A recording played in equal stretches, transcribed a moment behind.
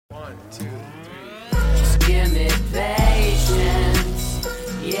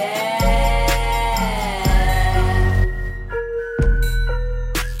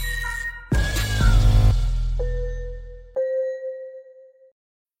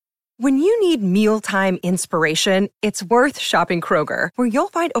When you need mealtime inspiration, it's worth shopping Kroger, where you'll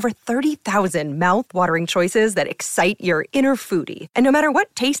find over 30,000 mouth-watering choices that excite your inner foodie. And no matter what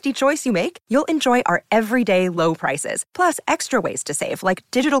tasty choice you make, you'll enjoy our everyday low prices, plus extra ways to save, like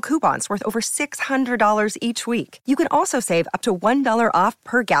digital coupons worth over $600 each week. You can also save up to $1 off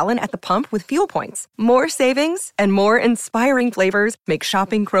per gallon at the pump with fuel points. More savings and more inspiring flavors make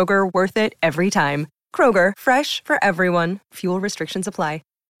shopping Kroger worth it every time. Kroger, fresh for everyone. Fuel restrictions apply.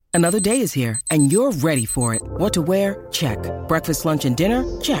 Another day is here, and you're ready for it. What to wear? Check. Breakfast, lunch, and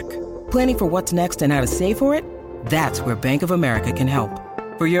dinner? Check. Planning for what's next and how to save for it? That's where Bank of America can help.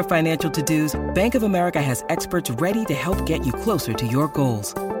 For your financial to-dos, Bank of America has experts ready to help get you closer to your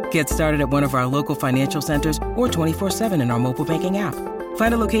goals. Get started at one of our local financial centers or 24/7 in our mobile banking app.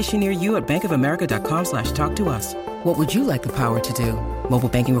 Find a location near you at bankofamerica.com/talktous. What would you like the power to do? Mobile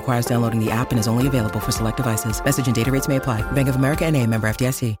banking requires downloading the app and is only available for select devices. Message and data rates may apply. Bank of America N.A., member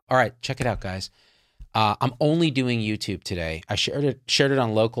FDIC. All right, check it out, guys. I'm only doing YouTube today. I shared it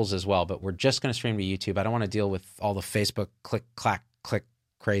on Locals as well, but we're just going to stream to YouTube. I don't want to deal with all the Facebook click, clack, click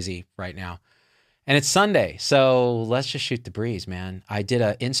crazy right now. And it's Sunday, so let's just shoot the breeze, man. I did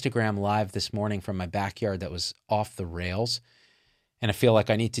an Instagram live this morning from my backyard that was off the rails. And I feel like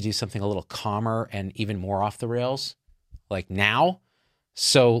I need to do something a little calmer and even more off the rails, like now.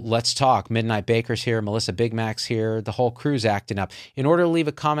 So let's talk. Midnight Baker's here. Melissa Big Mac's here. The whole crew's acting up. In order to leave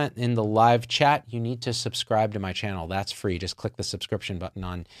a comment in the live chat, you need to subscribe to my channel. That's free. Just click the subscription button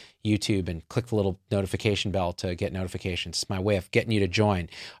on YouTube and click the little notification bell to get notifications. It's my way of getting you to join.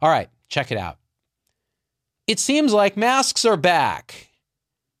 All right, check it out. It seems like masks are back.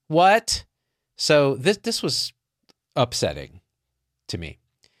 What? So this was upsetting to me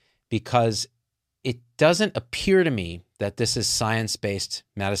because it doesn't appear to me that this is science-based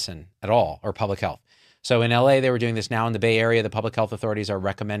medicine at all or public health. So in LA, they were doing this now. In the Bay Area, the public health authorities are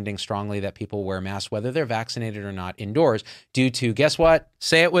recommending strongly that people wear masks, whether they're vaccinated or not, indoors due to, guess what?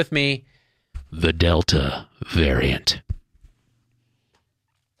 Say it with me. The Delta variant.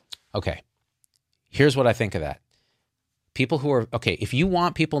 Okay. Here's what I think of that. People who are, okay, if you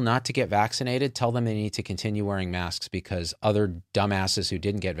want people not to get vaccinated, tell them they need to continue wearing masks because other dumbasses who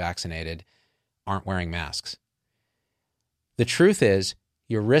didn't get vaccinated aren't wearing masks. The truth is,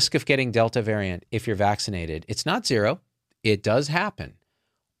 your risk of getting Delta variant, if you're vaccinated, it's not zero. It does happen.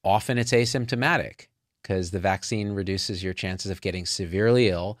 Often it's asymptomatic because the vaccine reduces your chances of getting severely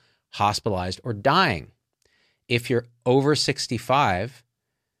ill, hospitalized, or dying. If you're over 65,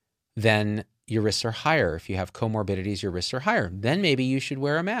 then your risks are higher. If you have comorbidities, your risks are higher. Then maybe you should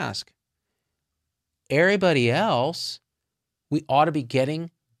wear a mask. Everybody else, we ought to be getting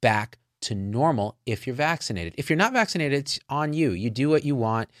back to normal if you're vaccinated. If you're not vaccinated, it's on you. You do what you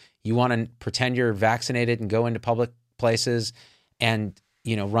want. You want to pretend you're vaccinated and go into public places and,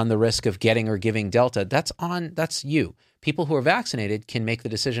 run the risk of getting or giving Delta. That's you. People who are vaccinated can make the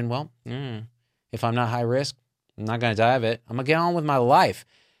decision, well, if I'm not high risk, I'm not going to die of it. I'm going to get on with my life.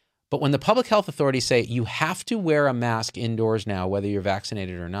 But when the public health authorities say you have to wear a mask indoors now, whether you're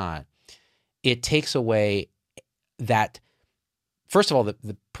vaccinated or not, it takes away that, first of all,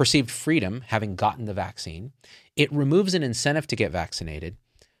 the perceived freedom, having gotten the vaccine. It removes an incentive to get vaccinated.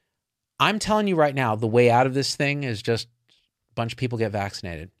 I'm telling you right now, the way out of this thing is just a bunch of people get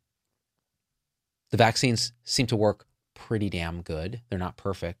vaccinated. The vaccines seem to work pretty damn good. They're not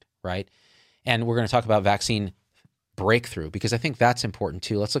perfect, right? And we're going to talk about vaccine breakthrough because I think that's important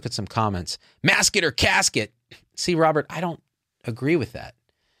too. Let's look at some comments. Mask it or casket. See, Robert, I don't agree with that.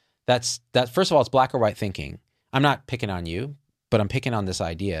 That's first of all, it's black or white thinking. I'm not picking on you, but I'm picking on this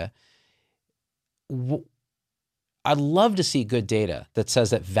idea. I'd love to see good data that says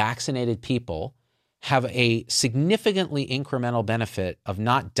that vaccinated people have a significantly incremental benefit of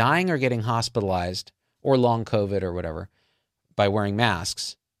not dying or getting hospitalized or long COVID or whatever by wearing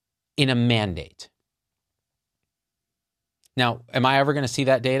masks in a mandate. Now, am I ever going to see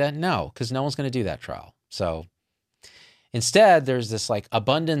that data? No, because no one's going to do that trial. So instead, there's this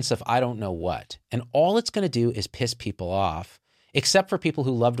abundance of I don't know what. And all it's going to do is piss people off, except for people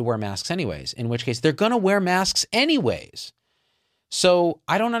who love to wear masks anyways, in which case they're going to wear masks anyways. So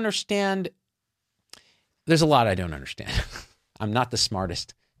I don't understand. There's a lot I don't understand. I'm not the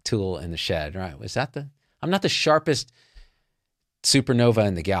smartest tool in the shed, right? I'm not the sharpest supernova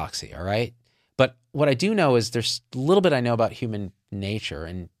in the galaxy, all right? But what I do know is there's a little bit I know about human nature,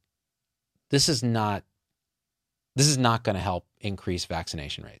 and this is not going to help increase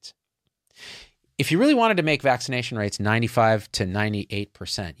vaccination rates. If you really wanted to make vaccination rates 95 to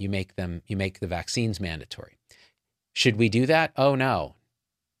 98%, you make the vaccines mandatory. Should we do that? Oh no,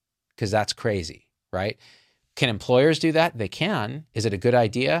 because that's crazy, right? Can employers do that? They can. Is it a good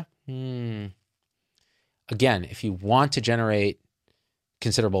idea? Again, if you want to generate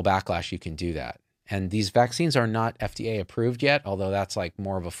considerable backlash, you can do that. And these vaccines are not FDA approved yet, although that's like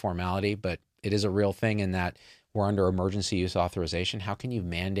more of a formality, but it is a real thing in that we're under emergency use authorization. How can you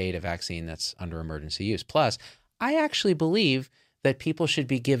mandate a vaccine that's under emergency use? Plus, I actually believe that people should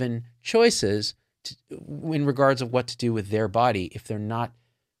be given choices in regards of what to do with their body if they're not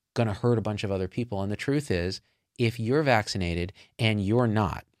going to hurt a bunch of other people. And the truth is, if you're vaccinated and you're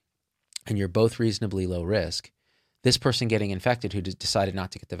not, and you're both reasonably low risk, this person getting infected who decided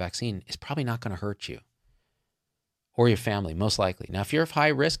not to get the vaccine is probably not going to hurt you or your family, most likely. Now, if you're of high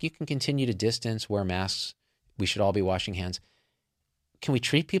risk, you can continue to distance, wear masks. We should all be washing hands. Can we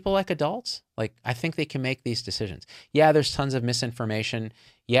treat people like adults? Like, I think they can make these decisions. Yeah, there's tons of misinformation.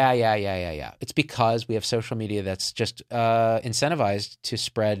 Yeah. It's because we have social media that's just incentivized to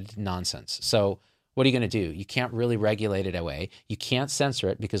spread nonsense. So what are you going to do? You can't really regulate it away. You can't censor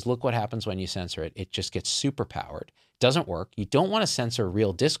it because look what happens when you censor it. It just gets superpowered. Doesn't work. You don't want to censor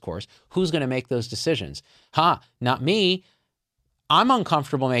real discourse. Who's going to make those decisions? Not me. I'm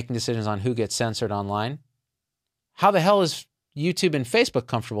uncomfortable making decisions on who gets censored online. How the hell is YouTube and Facebook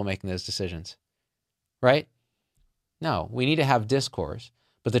comfortable making those decisions? Right? No, we need to have discourse.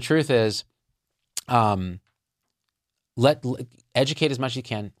 But the truth is, educate as much as you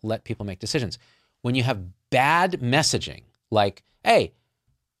can. Let people make decisions. When you have bad messaging, like, hey,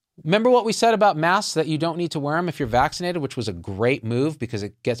 remember what we said about masks, that you don't need to wear them if you're vaccinated, which was a great move because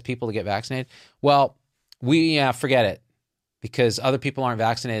it gets people to get vaccinated. Well, forget it because other people aren't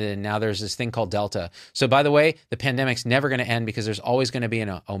vaccinated and now there's this thing called Delta. So by the way, the pandemic's never going to end because there's always going to be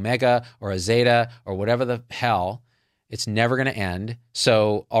an Omega or a Zeta or whatever the hell. It's never going to end.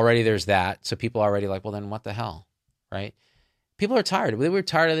 So already there's that. So people are already like, well, then what the hell, right? People are tired. We were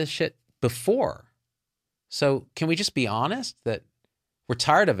tired of this shit before. So can we just be honest that we're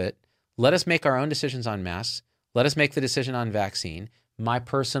tired of it? Let us make our own decisions on masks. Let us make the decision on vaccine. My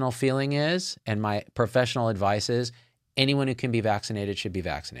personal feeling is, and my professional advice is, anyone who can be vaccinated should be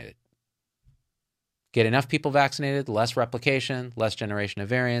vaccinated. Get enough people vaccinated, less replication, less generation of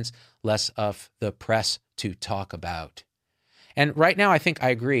variants, less of the press to talk about. And right now, I think I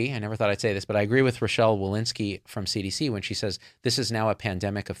agree. I never thought I'd say this, but I agree with Rochelle Walensky from CDC when she says this is now a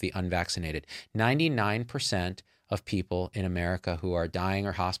pandemic of the unvaccinated. 99% of people in America who are dying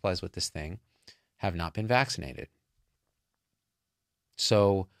or hospitalized with this thing have not been vaccinated.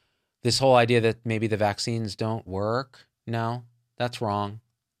 So this whole idea that maybe the vaccines don't work, no, that's wrong.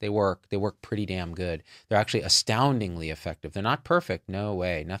 They work. They work pretty damn good. They're actually astoundingly effective. They're not perfect. No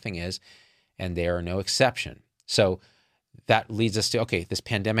way. Nothing is. And they are no exception. So that leads us to, okay, this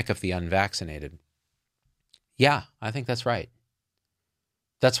pandemic of the unvaccinated. Yeah, I think that's right.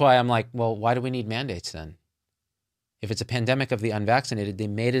 That's why I'm like, well, why do we need mandates then? If it's a pandemic of the unvaccinated, they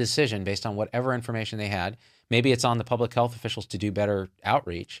made a decision based on whatever information they had. Maybe it's on the public health officials to do better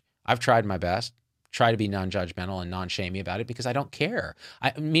outreach. I've tried my best, try to be non-judgmental and non-shamey about it because I don't care.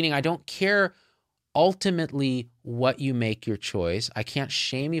 Meaning I don't care ultimately what you make your choice. I can't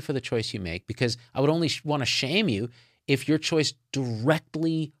shame you for the choice you make because I would only want to shame you if your choice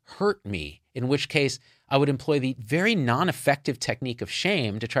directly hurt me, in which case I would employ the very non-effective technique of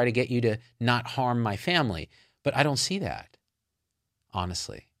shame to try to get you to not harm my family. But I don't see that,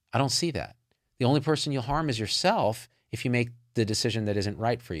 honestly. I don't see that. The only person you'll harm is yourself if you make the decision that isn't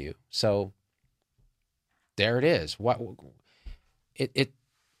right for you. So there it is.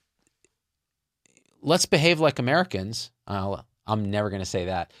 Let's behave like Americans. I'm never going to say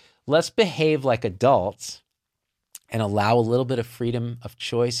that. Let's behave like adults and allow a little bit of freedom of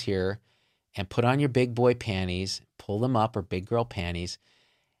choice here and put on your big boy panties, pull them up, or big girl panties,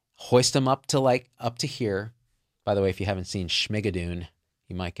 hoist them up to here. By the way, if you haven't seen Schmigadoon,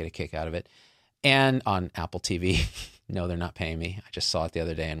 you might get a kick out of it. And on Apple TV. No, they're not paying me. I just saw it the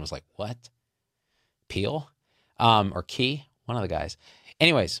other day and was like, what? Peel? Or Key? One of the guys.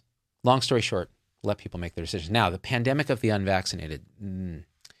 Anyways, long story short, let people make their decisions. Now, the pandemic of the unvaccinated.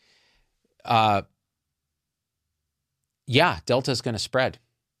 Yeah, Delta is going to spread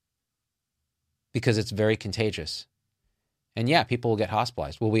because it's very contagious. And yeah, people will get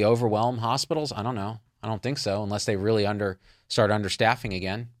hospitalized. Will we overwhelm hospitals? I don't know. I don't think so, unless they really start understaffing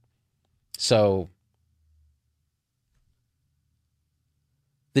again. So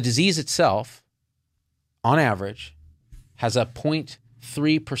the disease itself, on average, has a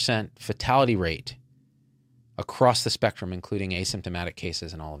 0.3% fatality rate across the spectrum, including asymptomatic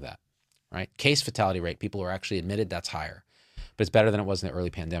cases and all of that, right? Case fatality rate, people who are actually admitted, that's higher. But it's better than it was in the early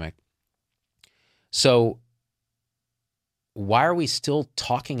pandemic. So why are we still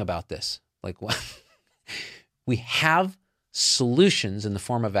talking about this? Like, what? We have solutions in the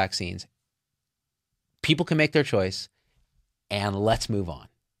form of vaccines. People can make their choice, and let's move on.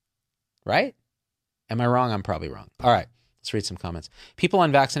 Right? Am I wrong? I'm probably wrong. All right, let's read some comments. People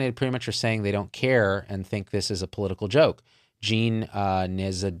unvaccinated pretty much are saying they don't care and think this is a political joke. Gene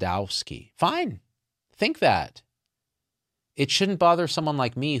Nezadowski. Fine. Think that. It shouldn't bother someone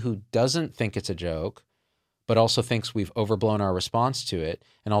like me who doesn't think it's a joke, but also thinks we've overblown our response to it,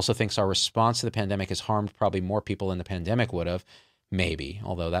 and also thinks our response to the pandemic has harmed probably more people than the pandemic would have. Maybe,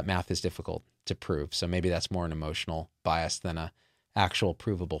 although that math is difficult to prove. So maybe that's more an emotional bias than a actual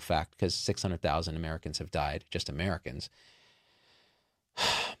provable fact, because 600,000 Americans have died, just Americans.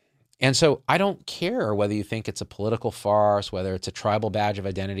 And so I don't care whether you think it's a political farce, whether it's a tribal badge of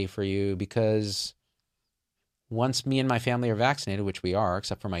identity for you, because once me and my family are vaccinated, which we are,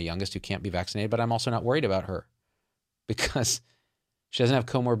 except for my youngest who can't be vaccinated, but I'm also not worried about her because she doesn't have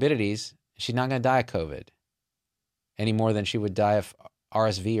comorbidities. She's not going to die of COVID any more than she would die of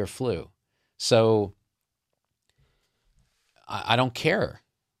RSV or flu. So I don't care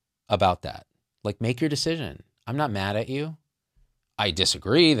about that. Like, make your decision. I'm not mad at you. I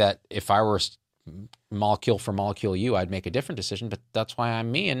disagree that if I were molecule for molecule you, I'd make a different decision, but that's why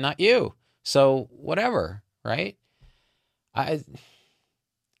I'm me and not you. So whatever, right?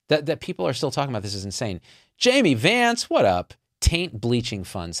 That people are still talking about this is insane. Jamie Vance, what up? Taint bleaching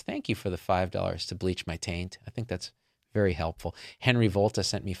funds. Thank you for the $5 to bleach my taint. I think that's very helpful. Henry Volta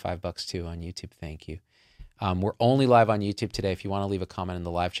sent me $5 too on YouTube. Thank you. We're only live on YouTube today. If you want to leave a comment in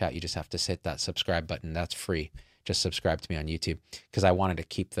the live chat, you just have to hit that subscribe button. That's free. Just subscribe to me on YouTube, because I wanted to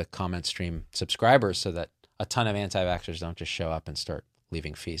keep the comment stream subscribers so that a ton of anti-vaxxers don't just show up and start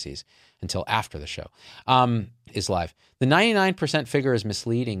leaving feces until after the show is live. The 99% figure is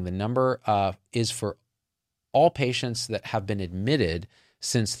misleading. The number is for all patients that have been admitted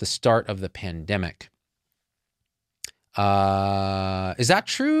since the start of the pandemic. Is that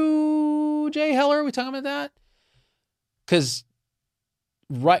true, Jay Heller? Are we talking about that? Because,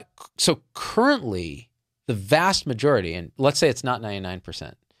 right, so currently, the vast majority, and let's say it's not 99%,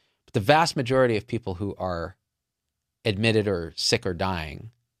 but the vast majority of people who are admitted or sick or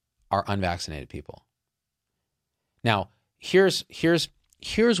dying are unvaccinated people. Now, here's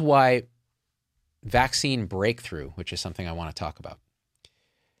why vaccine breakthrough, which is something I want to talk about.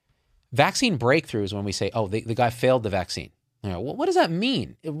 Vaccine breakthrough is when we say, oh, the guy failed the vaccine. You know, what does that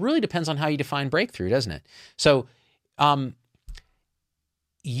mean? It really depends on how you define breakthrough, doesn't it? So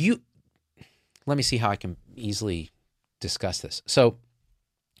let me see how I can easily discuss this. So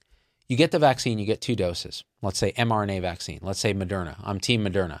you get the vaccine, you get 2 doses. Let's say mRNA vaccine. Let's say Moderna. I'm team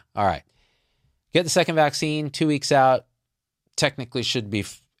Moderna. All right. Get the second vaccine, 2 weeks out, technically should be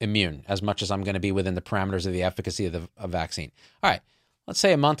immune as much as I'm going to be within the parameters of the efficacy of the vaccine. All right. Let's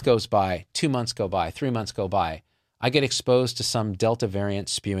say a month goes by, 2 months go by, 3 months go by. I get exposed to some Delta variant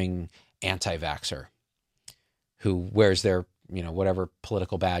spewing anti-vaxxer who wears their, whatever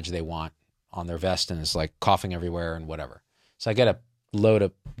political badge they want on their vest and is like coughing everywhere and whatever. So I get a load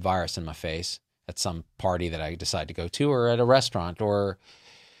of virus in my face at some party that I decide to go to, or at a restaurant, or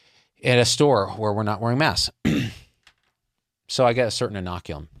at a store where we're not wearing masks. So I get a certain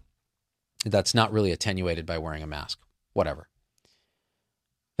inoculum that's not really attenuated by wearing a mask, whatever.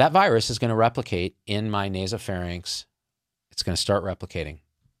 That virus is going to replicate in my nasopharynx. It's going to start replicating.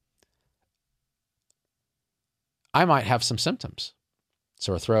 I might have some symptoms.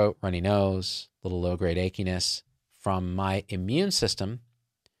 Sore throat, runny nose, little low-grade achiness from my immune system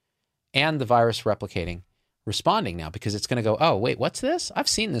and the virus replicating, responding now, because it's going to go, oh, wait, what's this? I've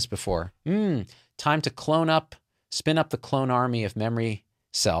seen this before. Time to spin up the clone army of memory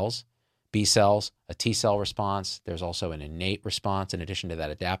cells, B cells, a T cell response. There's also an innate response in addition to that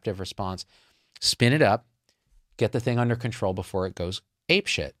adaptive response. Spin it up, get the thing under control before it goes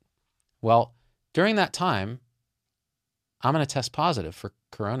apeshit. Well, during that time, I'm going to test positive for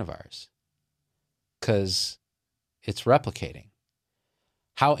coronavirus because it's replicating.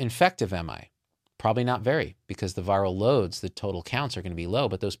 How infective am I? Probably not very, because the viral loads, the total counts are going to be low,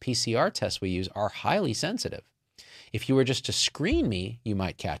 but those PCR tests we use are highly sensitive. If you were just to screen me, you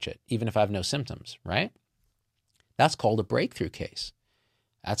might catch it, even if I have no symptoms, right? That's called a breakthrough case.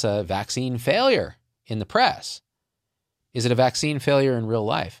 That's a vaccine failure in the press. Is it a vaccine failure in real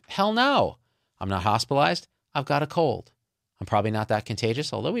life? Hell no. I'm not hospitalized. I've got a cold. I'm probably not that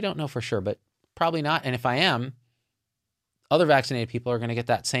contagious, although we don't know for sure, but probably not. And if I am, other vaccinated people are going to get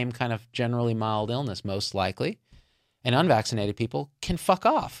that same kind of generally mild illness, most likely. And unvaccinated people can fuck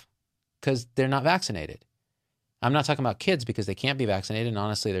off because they're not vaccinated. I'm not talking about kids because they can't be vaccinated, and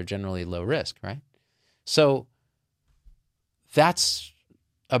honestly, they're generally low risk, right? So that's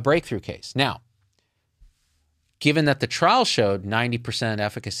a breakthrough case. Now, given that the trial showed 90%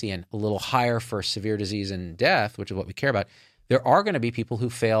 efficacy and a little higher for severe disease and death, which is what we care about, there are going to be people who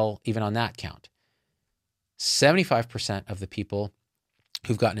fail even on that count. 75% of the people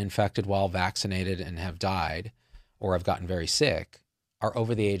who've gotten infected while vaccinated and have died or have gotten very sick are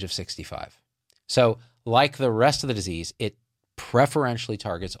over the age of 65. So like the rest of the disease, it preferentially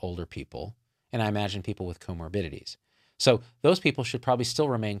targets older people, and I imagine people with comorbidities. So those people should probably still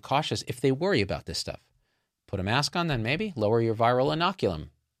remain cautious if they worry about this stuff. Put a mask on, then maybe. Lower your viral inoculum,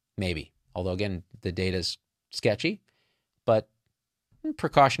 maybe. Although, again, the data's sketchy. But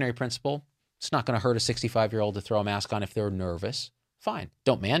precautionary principle, it's not going to hurt a 65-year-old to throw a mask on if they're nervous. Fine.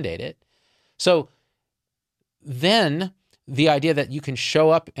 Don't mandate it. So then the idea that you can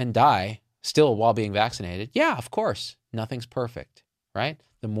show up and die still while being vaccinated, yeah, of course. Nothing's perfect, right?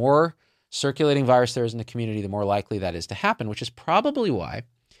 The more circulating virus there is in the community, the more likely that is to happen, which is probably why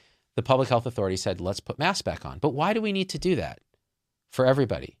the public health authority said, let's put masks back on. But why do we need to do that for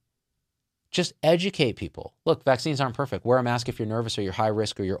everybody? Just educate people. Look, vaccines aren't perfect. Wear a mask if you're nervous or you're high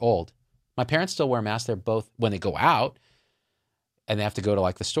risk or you're old. My parents still wear masks. They're both, when they go out and they have to go to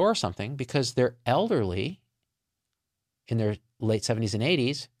like the store or something, because they're elderly in their late 70s and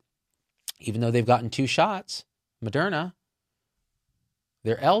 80s, even though they've gotten 2 shots, Moderna,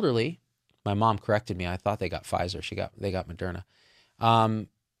 they're elderly. My mom corrected me. I thought they got Pfizer. They got Moderna.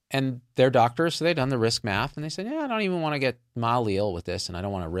 And they're doctors, so they've done the risk math, and they said, yeah, I don't even want to get mildly ill with this, and I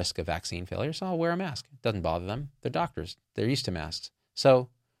don't want to risk a vaccine failure, so I'll wear a mask. It doesn't bother them. They're doctors. They're used to masks. So,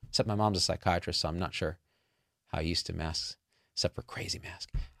 except my mom's a psychiatrist, so I'm not sure how used to masks, except for crazy mask.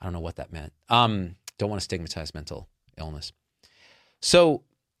 I don't know what that meant. Don't want to stigmatize mental illness. So,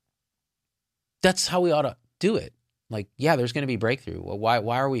 that's how we ought to do it. Like, yeah, there's going to be breakthrough. Well,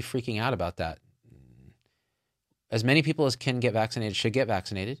 why are we freaking out about that? As many people as can get vaccinated should get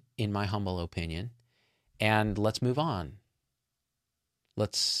vaccinated, in my humble opinion. And let's move on.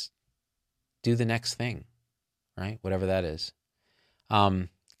 Let's do the next thing, right? Whatever that is.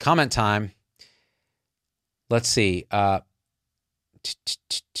 Comment time. Let's see.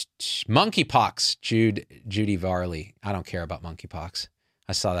 Monkeypox, Judy Varley. I don't care about monkeypox.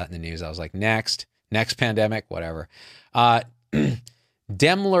 I saw that in the news. I was like, next pandemic, whatever.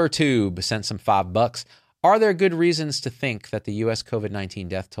 Demler Tube sent some $5. Are there good reasons to think that the U.S. COVID-19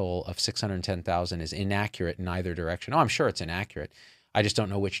 death toll of 610,000 is inaccurate in either direction? Oh, I'm sure it's inaccurate. I just don't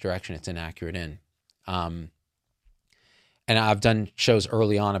know which direction it's inaccurate in. And I've done shows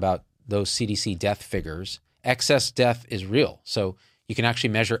early on about those CDC death figures. Excess death is real. So you can actually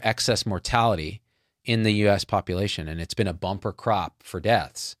measure excess mortality in the U.S. population, and it's been a bumper crop for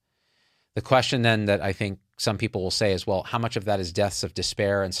deaths. The question then that I think some people will say is, well, how much of that is deaths of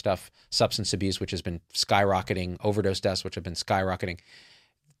despair and stuff, substance abuse, which has been skyrocketing, overdose deaths, which have been skyrocketing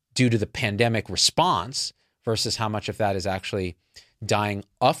due to the pandemic response, versus how much of that is actually dying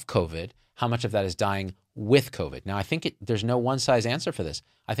of COVID, how much of that is dying with COVID. Now, I think there's no one-size answer for this.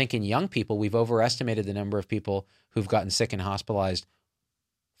 I think in young people, we've overestimated the number of people who've gotten sick and hospitalized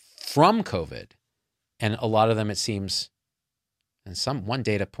from COVID. And a lot of them, it seems, and one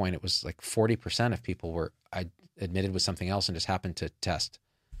data point, it was like 40% of people were admitted with something else and just happened to test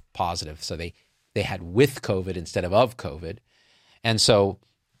positive. So they had with COVID instead of COVID. And so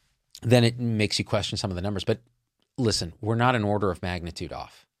then it makes you question some of the numbers. But listen, we're not an order of magnitude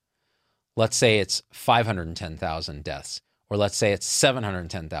off. Let's say it's 510,000 deaths, or let's say it's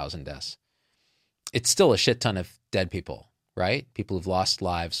 710,000 deaths. It's still a shit ton of dead people, right? People who've lost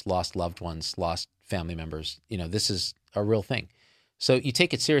lives, lost loved ones, lost family members. This is a real thing. So you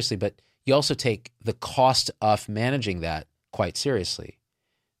take it seriously, but you also take the cost of managing that quite seriously.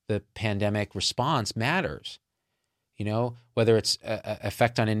 The pandemic response matters. Whether it's an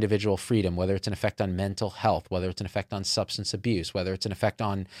effect on individual freedom, whether it's an effect on mental health, whether it's an effect on substance abuse, whether it's an effect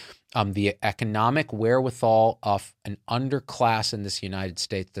on the economic wherewithal of an underclass in this United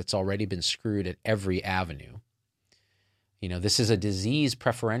States that's already been screwed at every avenue. This is a disease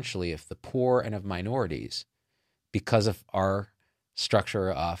preferentially of the poor and of minorities because of our structure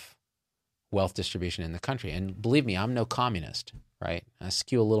of wealth distribution in the country. And believe me, I'm no communist, right? I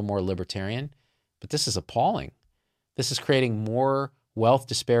skew a little more libertarian, but this is appalling. This is creating more wealth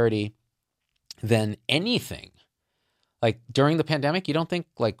disparity than anything. Like during the pandemic, you don't think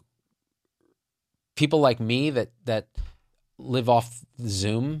like people like me that live off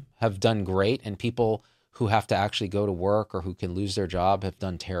Zoom have done great, and people who have to actually go to work or who can lose their job have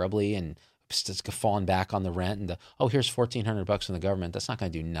done terribly and fallen back on the rent and here's $1,400 from the government. That's not going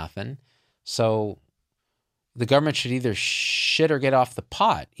to do nothing. So the government should either shit or get off the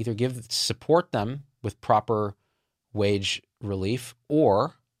pot, either support them with proper wage relief,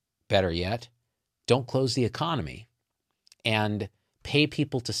 or better yet, don't close the economy and pay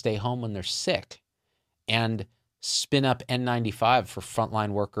people to stay home when they're sick and spin up N95 for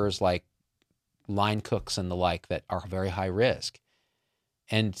frontline workers like line cooks and the like that are very high risk,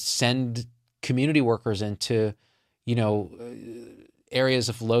 and send community workers into, areas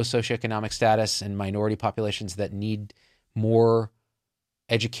of low socioeconomic status and minority populations that need more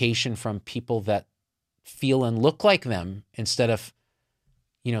education from people that feel and look like them, instead of,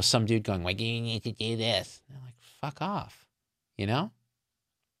 some dude going like, you need to do this. And I'm like, fuck off. I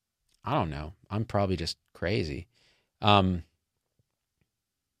don't know. I'm probably just crazy.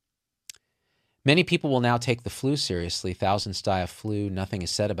 Many people will now take the flu seriously. Thousands die of flu. Nothing is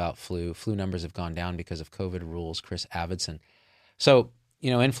said about flu. Flu numbers have gone down because of COVID rules. Chris Avidson. So,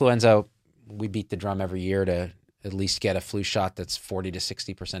 influenza, we beat the drum every year to at least get a flu shot that's 40 to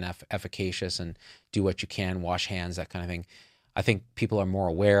 60% efficacious, and do what you can, wash hands, that kind of thing. I think people are more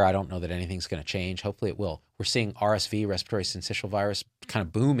aware. I don't know that anything's going to change. Hopefully it will. We're seeing RSV, respiratory syncytial virus, kind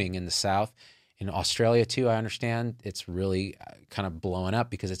of booming in the South. In Australia too, I understand it's really kind of blowing up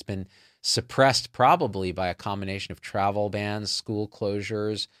because it's been suppressed probably by a combination of travel bans, school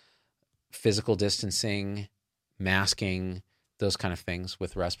closures, physical distancing, masking, those kind of things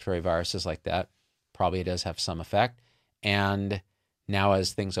with respiratory viruses like that. Probably does have some effect. And now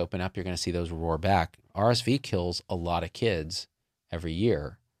as things open up, you're going to see those roar back. RSV kills a lot of kids every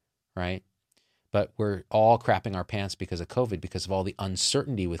year, right? But we're all crapping our pants because of COVID, because of all the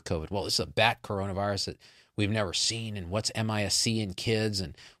uncertainty with COVID. Well, this is a bat coronavirus that we've never seen, and what's MISC in kids,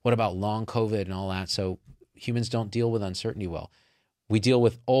 and what about long COVID and all that? So humans don't deal with uncertainty well. We deal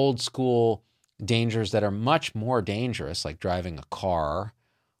with old school dangers that are much more dangerous, like driving a car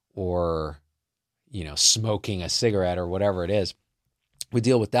or, smoking a cigarette or whatever it is. We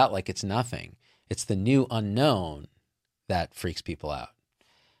deal with that like it's nothing. It's the new unknown that freaks people out,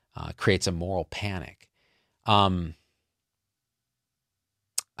 creates a moral panic. Oh,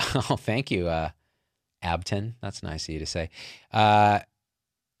 thank you, Abton. That's nice of you to say.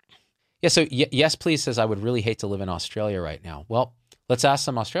 Yes, please says, I would really hate to live in Australia right now. Well, let's ask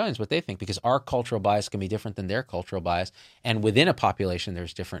some Australians what they think, because our cultural bias can be different than their cultural bias. And within a population,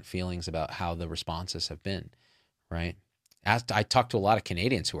 there's different feelings about how the responses have been, right? I talked to a lot of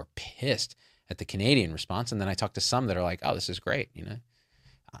Canadians who are pissed at the Canadian response. And then I talked to some that are like, oh, this is great,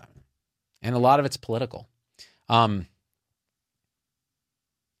 and a lot of it's political. U.S.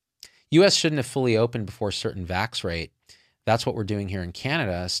 shouldn't have fully opened before a certain vax rate. That's what we're doing here in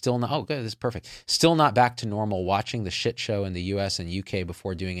Canada. Still not, oh, good, this is perfect. Still not back to normal, watching the shit show in the U.S. and UK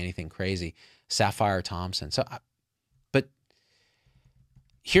before doing anything crazy. Sapphire Thompson. But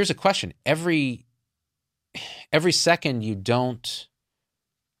here's a question. Every second you don't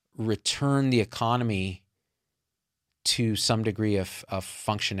return the economy to some degree of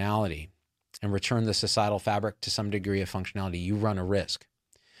functionality and return the societal fabric to some degree of functionality, you run a risk.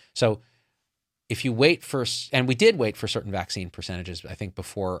 So if you wait for, and we did wait for certain vaccine percentages, I think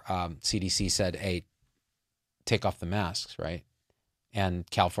before CDC said, hey, take off the masks, right? And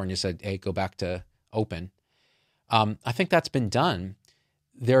California said, hey, go back to open. I think that's been done.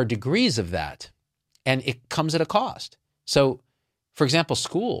 There are degrees of that, and it comes at a cost. So, for example,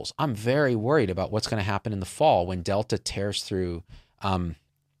 schools, I'm very worried about what's going to happen in the fall when Delta tears through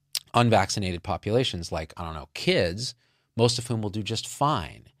unvaccinated populations, like, I don't know, kids, most of whom will do just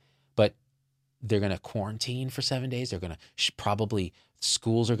fine. But they're going to quarantine for 7 days. They're going to probably,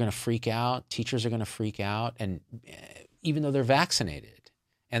 schools are going to freak out. Teachers are going to freak out. And even though they're vaccinated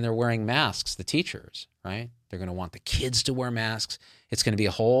and they're wearing masks, the teachers, right? They're going to want the kids to wear masks. It's going to be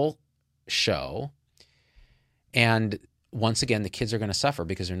a whole show. And once again, the kids are going to suffer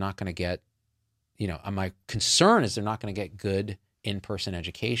because they're not going to get, my concern is they're not going to get good in-person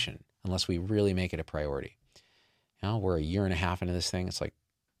education unless we really make it a priority. We're a year and a half into this thing. It's like,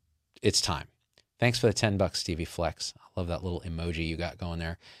 it's time. Thanks for the $10, Stevie Flex. I love that little emoji you got going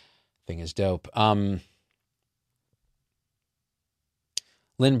there. Thing is dope. Lynn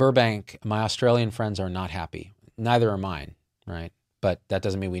Burbank, my Australian friends are not happy. Neither are mine, right? But that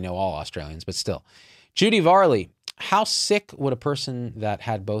doesn't mean we know all Australians, but still. Judy Varley, how sick would a person that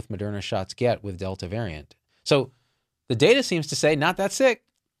had both Moderna shots get with Delta variant? So the data seems to say not that sick.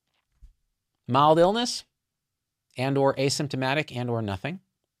 Mild illness and or asymptomatic and or nothing.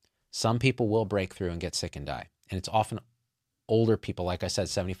 Some people will break through and get sick and die. And it's often older people. Like I said,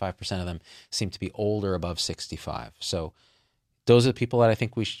 75% of them seem to be older, above 65. So those are the people that I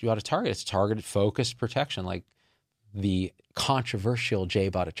think we ought to target. It's targeted, focused protection, like the controversial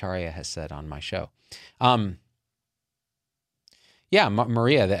Jay Bhattacharya has said on my show. Maria,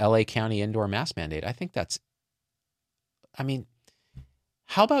 the LA County indoor mask mandate. I think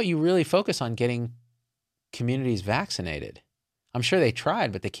how about you really focus on getting communities vaccinated. I'm sure they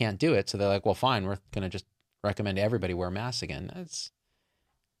tried, but they can't do it. So they're like, well, fine, we're going to just recommend everybody wear masks again.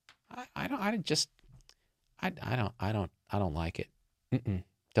 I don't like it.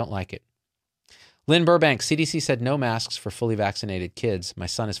 Don't like it. Lynn Burbank, CDC said no masks for fully vaccinated kids. My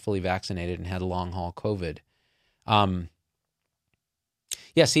son is fully vaccinated and had a long haul COVID.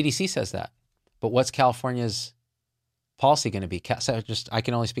 Yeah, CDC says that. But what's California's policy going to be? So I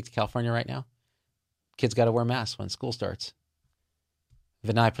can only speak to California right now. Kids got to wear masks when school starts.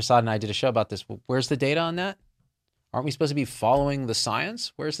 Vinay Prasad and I did a show about this. Where's the data on that? Aren't we supposed to be following the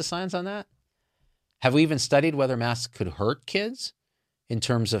science? Where's the science on that? Have we even studied whether masks could hurt kids in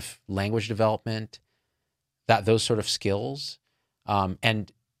terms of language development, those sort of skills?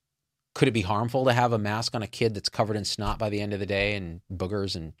 And could it be harmful to have a mask on a kid that's covered in snot by the end of the day and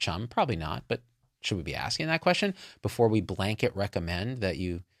boogers and chum? Probably not, but should we be asking that question before we blanket recommend that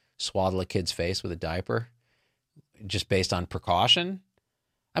you swaddle a kid's face with a diaper just based on precaution?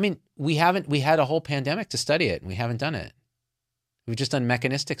 I mean, we had a whole pandemic to study it and we haven't done it. We've just done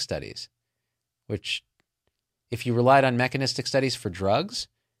mechanistic studies, which if you relied on mechanistic studies for drugs,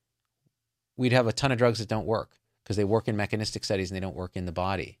 we'd have a ton of drugs that don't work because they work in mechanistic studies and they don't work in the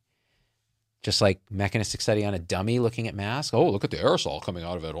body. Just like mechanistic study on a dummy looking at masks. Oh, look at the aerosol coming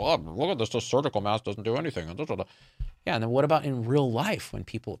out of it. Oh, look at this. The surgical mask doesn't do anything. Yeah, and then what about in real life when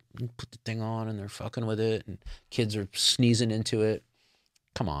people put the thing on and they're fucking with it and kids are sneezing into it?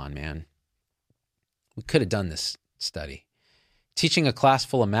 Come on, man. We could have done this study. Teaching a class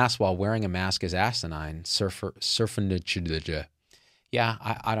full of masks while wearing a mask is asinine. Yeah,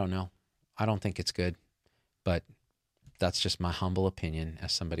 I don't know. I don't think it's good, but that's just my humble opinion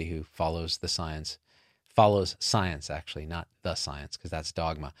as somebody who follows the science. Follows science, actually, not the science, because that's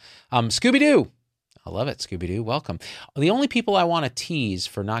dogma. Scooby-Doo. I love it, Scooby-Doo. Welcome. The only people I want to tease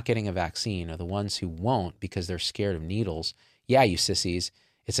for not getting a vaccine are the ones who won't because they're scared of needles. Yeah, you sissies.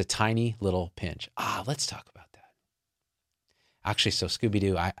 It's a tiny little pinch. Let's talk about that. Actually, so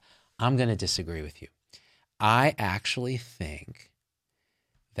Scooby-Doo, I'm going to disagree with you. I actually think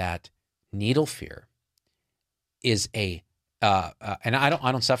that needle fear is and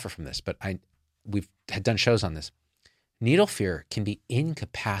I don't suffer from this, but we've had done shows on this. Needle fear can be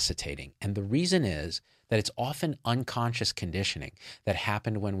incapacitating, and the reason is that it's often unconscious conditioning that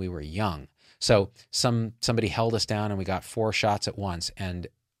happened when we were young. So somebody held us down and we got 4 shots at once, and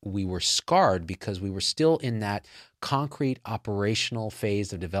we were scarred because we were still in that concrete operational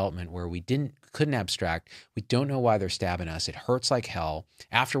phase of development where we couldn't abstract. We don't know why they're stabbing us. It hurts like hell.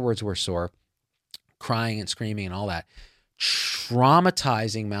 Afterwards, we're sore, crying and screaming and all that.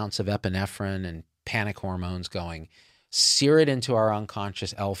 Traumatizing amounts of epinephrine and panic hormones going. Sear it into our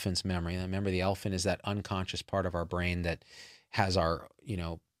unconscious elephant's memory. And remember, the elephant is that unconscious part of our brain that has our,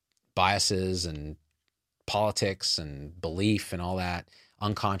 biases and politics and belief and all that,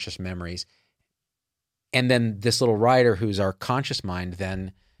 unconscious memories. And then this little rider who's our conscious mind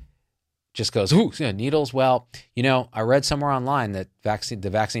then just goes, ooh, needles. Well, I read somewhere online that the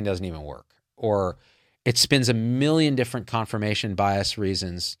vaccine doesn't even work. Or it spins a million different confirmation bias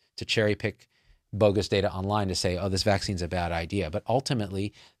reasons to cherry pick bogus data online to say, oh, this vaccine's a bad idea. But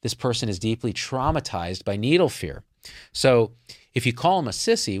ultimately, this person is deeply traumatized by needle fear. So if you call them a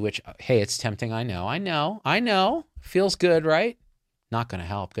sissy, which, hey, it's tempting, I know, feels good, right? Not going to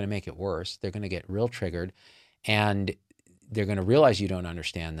help, going to make it worse. They're going to get real triggered, and they're going to realize you don't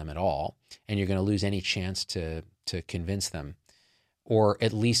understand them at all, and you're going to lose any chance to convince them, or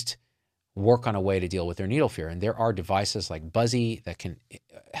at least work on a way to deal with their needle fear. And there are devices like Buzzy that can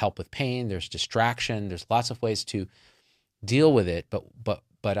help with pain. There's distraction. There's lots of ways to deal with it.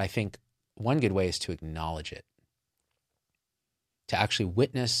 But I think one good way is to acknowledge it, to actually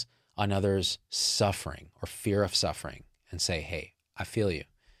witness another's suffering or fear of suffering and say, hey, I feel you.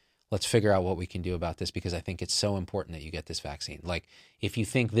 Let's figure out what we can do about this, because I think it's so important that you get this vaccine. Like, if you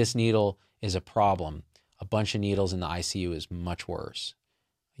think this needle is a problem, a bunch of needles in the ICU is much worse.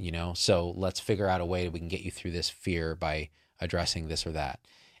 So let's figure out a way that we can get you through this fear by addressing this or that.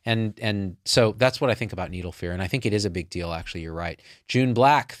 And so that's what I think about needle fear. And I think it is a big deal, actually. You're right. June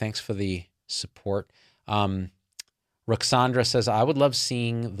Black, thanks for the support. Roxandra says, I would love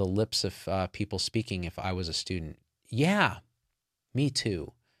seeing the lips of people speaking if I was a student. Yeah, me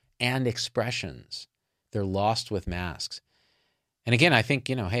too. And expressions. They're lost with masks. And again, I think,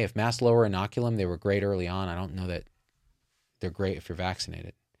 hey, if masks lower inoculum, they were great early on. I don't know that they're great if you're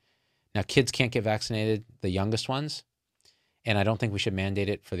vaccinated. Now, kids can't get vaccinated, the youngest ones, and I don't think we should mandate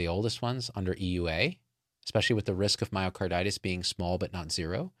it for the oldest ones under EUA, especially with the risk of myocarditis being small but not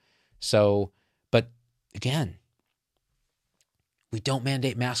zero. So, but again, we don't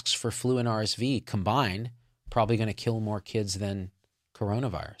mandate masks for flu and RSV combined probably going to kill more kids than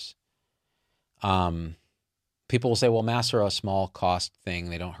coronavirus. People will say, well, masks are a small cost thing.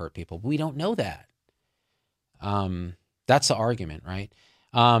 They don't hurt people. We don't know that. That's the argument, right?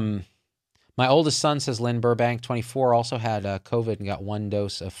 My oldest son, says Lynn Burbank, 24, also had COVID and got 1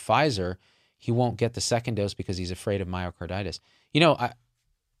 dose of Pfizer. He won't get the second dose because he's afraid of myocarditis.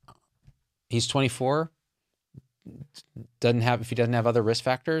 He's 24. If he doesn't have other risk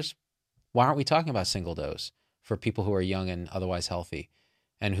factors, why aren't we talking about single dose for people who are young and otherwise healthy,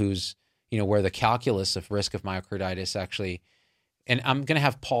 and who's, where the calculus of risk of myocarditis actually, and I'm going to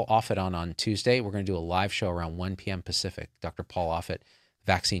have Paul Offit on Tuesday. We're going to do a live show around 1 p.m. Pacific. Dr. Paul Offit,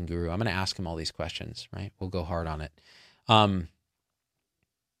 vaccine guru. I'm going to ask him all these questions, right? We'll go hard on it.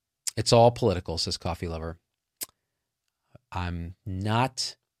 It's all political, says Coffee Lover. I'm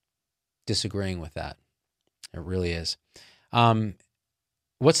not disagreeing with that. It really is.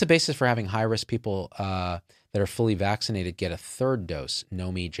 What's the basis for having high-risk people that are fully vaccinated get a third dose?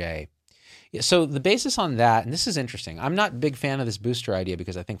 No me, Jay. Yeah, so the basis on that, and this is interesting. I'm not a big fan of this booster idea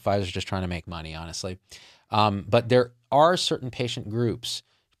because I think Pfizer's just trying to make money, honestly. But there are certain patient groups,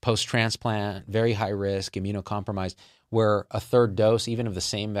 post-transplant, very high risk, immunocompromised, where a third dose, even of the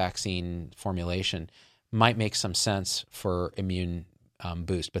same vaccine formulation, might make some sense for immune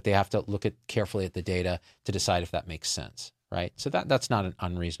boost. But they have to look carefully at the data to decide if that makes sense, right? So that's not an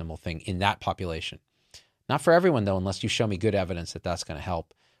unreasonable thing in that population. Not for everyone, though, unless you show me good evidence that that's going to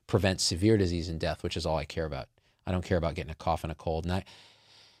help prevent severe disease and death, which is all I care about. I don't care about getting a cough and a cold. And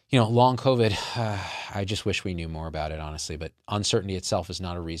long COVID, I just wish we knew more about it, honestly. But uncertainty itself is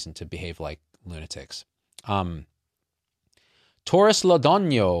not a reason to behave like lunatics. Taurus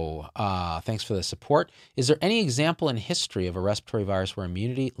Lodonio, thanks for the support. Is there any example in history of a respiratory virus where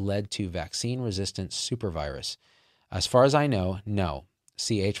immunity led to vaccine-resistant supervirus? As far as I know, no.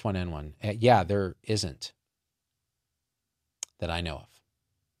 See H1N1. Yeah, there isn't that I know of.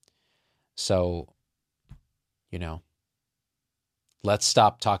 So, let's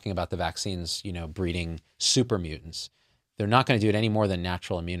stop talking about the vaccines, breeding super mutants. They're not going to do it any more than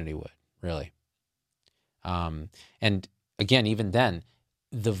natural immunity would, really. And again, even then,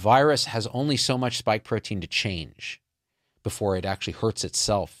 the virus has only so much spike protein to change before it actually hurts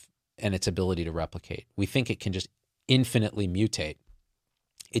itself and its ability to replicate. We think it can just infinitely mutate.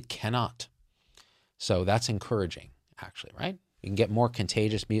 It cannot. So that's encouraging, actually, right? You can get more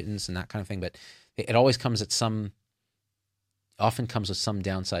contagious mutants and that kind of thing, but it always often comes with some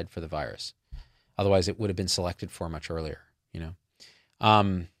downside for the virus. Otherwise, it would have been selected for much earlier,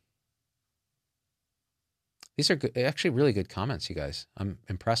 These are good, actually really good comments, you guys. I'm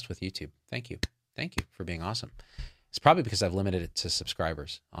impressed with YouTube. Thank you. Thank you for being awesome. It's probably because I've limited it to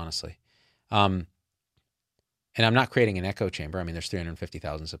subscribers, honestly. And I'm not creating an echo chamber. I mean, there's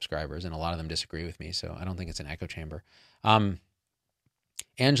 350,000 subscribers, and a lot of them disagree with me, so I don't think it's an echo chamber.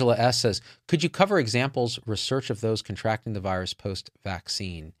 Angela S. says, could you cover examples, research of those contracting the virus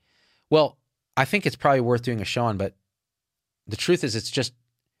post-vaccine? Well, I think it's probably worth doing a show on, but the truth is it's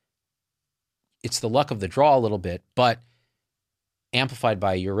the luck of the draw a little bit, but amplified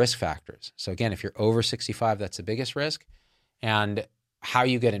by your risk factors. So again, if you're over 65, that's the biggest risk. And how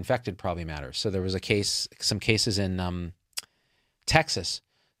you get infected probably matters. So there was some cases in Texas.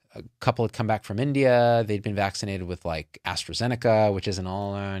 A couple had come back from India. They'd been vaccinated with like AstraZeneca, which isn't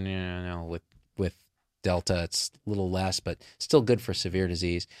all, with Delta, it's a little less, but still good for severe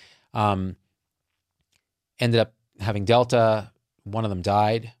disease. Ended up having Delta. One of them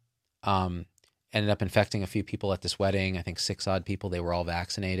died. Ended up infecting a few people at this wedding. I think 6 odd people. They were all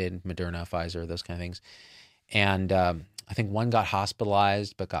vaccinated, Moderna, Pfizer, those kind of things. And I think one got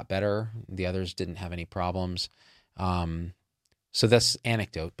hospitalized but got better. The others didn't have any problems. So that's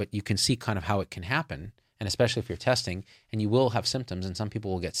anecdote, but you can see kind of how it can happen, and especially if you're testing, and you will have symptoms, and some people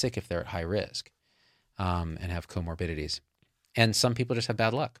will get sick if they're at high risk and have comorbidities. And some people just have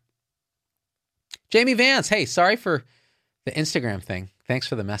bad luck. Jamie Vance, hey, sorry for the Instagram thing. Thanks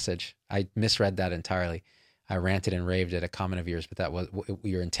for the message. I misread that entirely. I ranted and raved at a comment of yours, but that was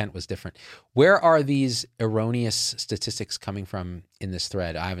your intent was different. Where are these erroneous statistics coming from in this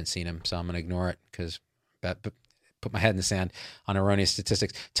thread? I haven't seen them, so I'm going to ignore it because put my head in the sand on erroneous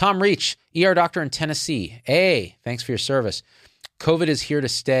statistics. Tom Reach, ER doctor in Tennessee. Hey, thanks for your service. COVID is here to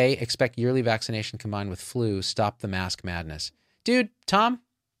stay. Expect yearly vaccination combined with flu. Stop the mask madness. Dude, Tom.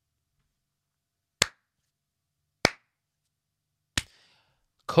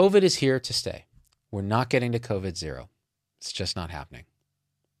 COVID is here to stay. We're not getting to COVID zero. It's just not happening.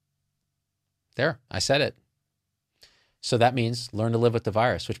 There, I said it. So that means learn to live with the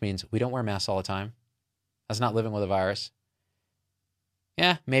virus, which means we don't wear masks all the time. That's not living with a virus.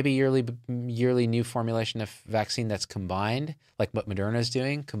 Yeah, maybe yearly new formulation of vaccine that's combined, like what Moderna is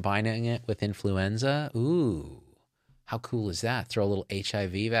doing, combining it with influenza. Ooh, how cool is that? Throw a little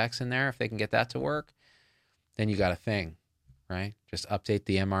HIV vax in there if they can get that to work. Then you got a thing, right? Just update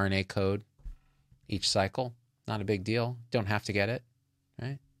the mRNA code each cycle. Not a big deal. Don't have to get it,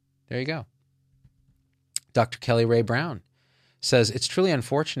 right? There you go. Dr. Kelly Ray Brown says, it's truly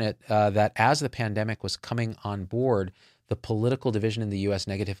unfortunate that as the pandemic was coming on board, the political division in the U.S.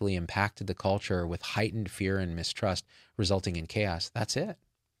 negatively impacted the culture with heightened fear and mistrust, resulting in chaos. That's it.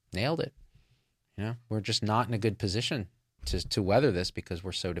 Nailed it. You know, we're just not in a good position to weather this because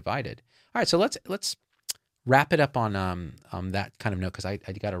we're so divided. All right, so let's wrap it up on that kind of note, because I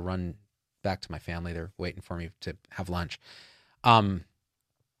got to run back to my family. They're waiting for me to have lunch. Part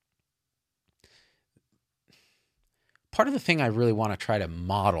of the thing I really want to try to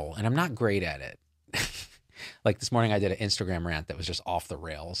model, and I'm not great at it. Like this morning I did an Instagram rant that was just off the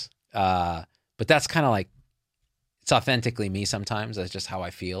rails. But that's kind of like, it's authentically me sometimes. That's just how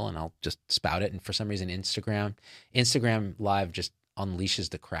I feel, and I'll just spout it. And for some reason, Instagram Live just unleashes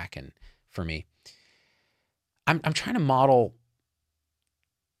the Kraken for me. I'm trying to model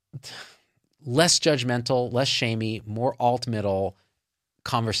less judgmental, less shamey, more alt-middle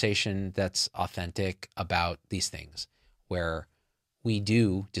conversation that's authentic about these things, where we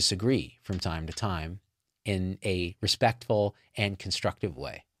do disagree from time to time in a respectful and constructive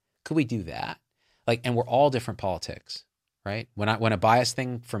way. Could we do that? Like, and we're all different politics, right? When a bias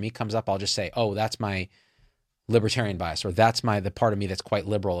thing for me comes up, I'll just say, oh, that's my libertarian bias, or that's the part of me that's quite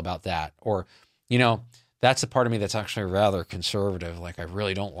liberal about that. Or, you know, that's the part of me that's actually rather conservative. Like, I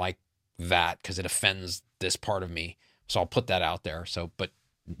really don't like that because it offends this part of me. So I'll put that out there. So, but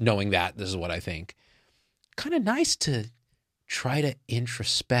knowing that this is what I think, kind of nice to try to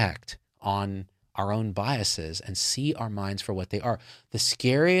introspect on our own biases and see our minds for what they are. The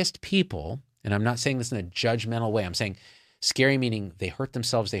scariest people, and I'm not saying this in a judgmental way, I'm saying scary meaning they hurt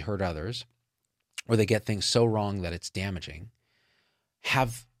themselves, they hurt others, or they get things so wrong that it's damaging,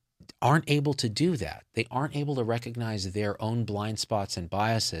 aren't able to do that. They aren't able to recognize their own blind spots and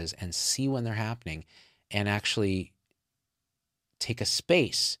biases and see when they're happening and actually take a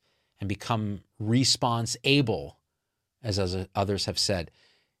space and become response-able, as others have said.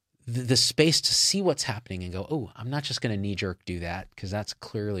 The space to see what's happening and go, oh, I'm not just going to knee-jerk do that, because I'm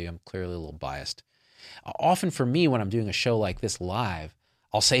clearly a little biased. Often for me, when I'm doing a show like this live,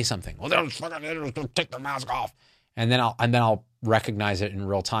 I'll say something. Well, they're fucking idiots, don't take their mask off. And then I'll recognize it in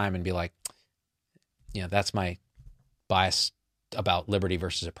real time and be like, you know, that's my bias about liberty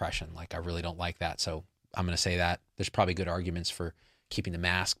versus oppression. Like, I really don't like that. So I'm going to say that. There's probably good arguments for keeping the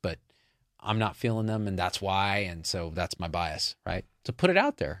mask, but I'm not feeling them, and that's why. And so that's my bias, right? To put it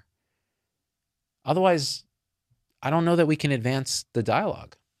out there. Otherwise, I don't know that we can advance the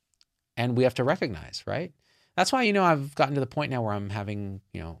dialogue, and we have to recognize, right? That's why, you know, I've gotten to the point now where I'm having,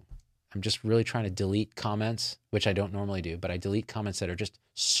 you know, I'm just really trying to delete comments, which I don't normally do, but I delete comments that are just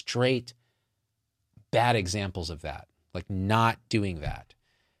straight bad examples of that, like not doing that,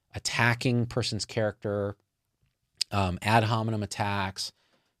 attacking person's character, ad hominem attacks,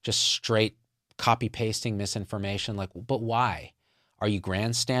 just straight copy pasting misinformation. Like, but why? Are you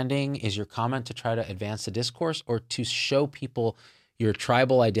grandstanding? Is your comment to try to advance the discourse, or to show people your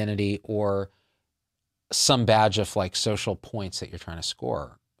tribal identity or some badge of like social points that you're trying to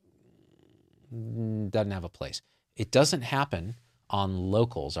score? Doesn't have a place. It doesn't happen on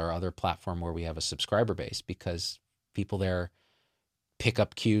Locals, our other platform where we have a subscriber base, because people there pick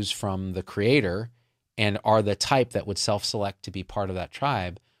up cues from the creator and are the type that would self-select to be part of that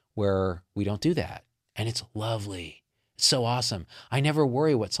tribe, where we don't do that. And it's lovely. It's so awesome. I never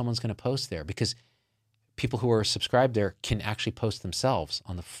worry what someone's going to post there, because people who are subscribed there can actually post themselves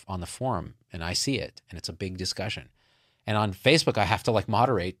on the forum, and I see it, and it's a big discussion. And on Facebook, I have to like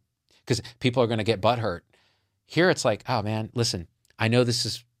moderate, because people are going to get butthurt. Here, it's like, oh man, listen, I know this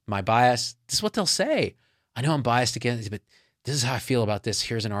is my bias. This is what they'll say. I know I'm biased against it, but this is how I feel about this.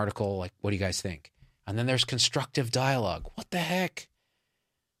 Here's an article. Like, what do you guys think? And then there's constructive dialogue. What the heck?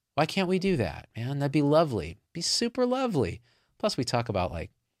 Why can't we do that, man? That'd be lovely. Be super lovely. Plus, we talk about like,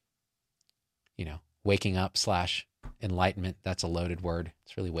 you know, waking up / enlightenment. That's a loaded word.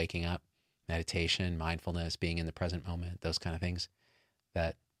 It's really waking up, meditation, mindfulness, being in the present moment, those kind of things.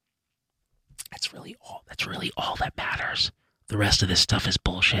 That's really all that matters. The rest of this stuff is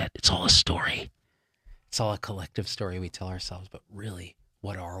bullshit. It's all a story. It's all a collective story we tell ourselves. But really,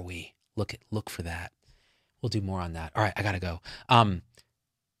 what are we? Look for that. We'll do more on that. All right, I gotta go.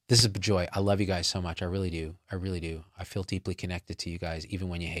 This is a joy. I love you guys so much. I really do. I really do. I feel deeply connected to you guys, even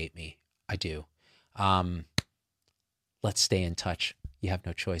when you hate me. I do. Let's stay in touch you have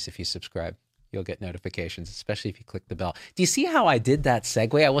no choice. If you subscribe, you'll get notifications, especially if you click the bell. Do you see how I did that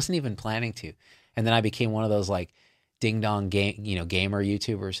segue? I wasn't even planning to. And then I became one of those like ding-dong gamer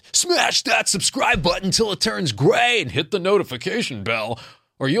YouTubers. Smash that subscribe button till it turns gray and hit the notification bell,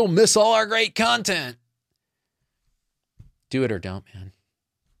 or you'll miss all our great content. Do it or don't, man.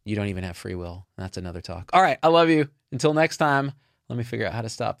 You don't even have free will. That's another talk. All right, I love you. Until next time, let me figure out how to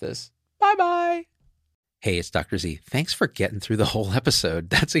stop this. Bye-bye. Hey, it's Dr. Z. Thanks for getting through the whole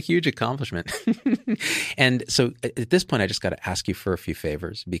episode. That's a huge accomplishment. And so at this point, I just got to ask you for a few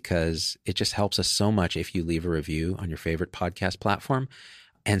favors, because it just helps us so much if you leave a review on your favorite podcast platform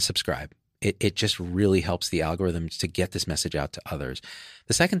and subscribe. It just really helps the algorithms to get this message out to others.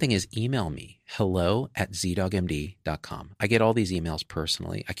 The second thing is email me, hello@zdogmd.com. I get all these emails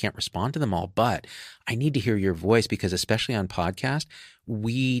personally. I can't respond to them all, but I need to hear your voice, because especially on podcast,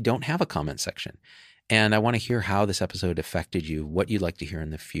 we don't have a comment section. And I want to hear how this episode affected you, what you'd like to hear in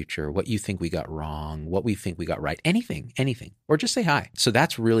the future, what you think we got wrong, what we think we got right, anything, or just say hi. So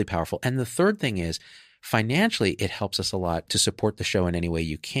that's really powerful. And the third thing is, financially, it helps us a lot to support the show in any way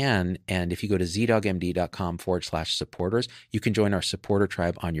you can. And if you go to zdogmd.com/supporters, you can join our supporter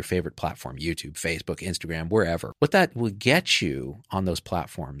tribe on your favorite platform, YouTube, Facebook, Instagram, wherever. What that will get you on those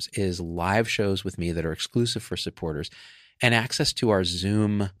platforms is live shows with me that are exclusive for supporters, and access to our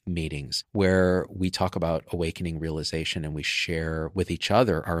Zoom meetings where we talk about awakening realization and we share with each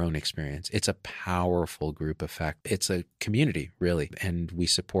other our own experience. It's a powerful group effect. It's a community, really. And we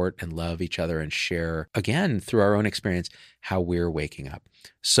support and love each other and share, again, through our own experience, how we're waking up.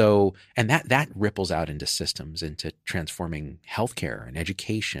 So, and that ripples out into systems, into transforming healthcare and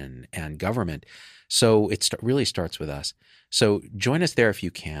education and government. So it really starts with us. So join us there if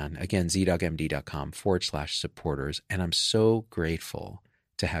you can. Again, zdogmd.com/supporters. And I'm so grateful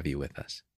to have you with us.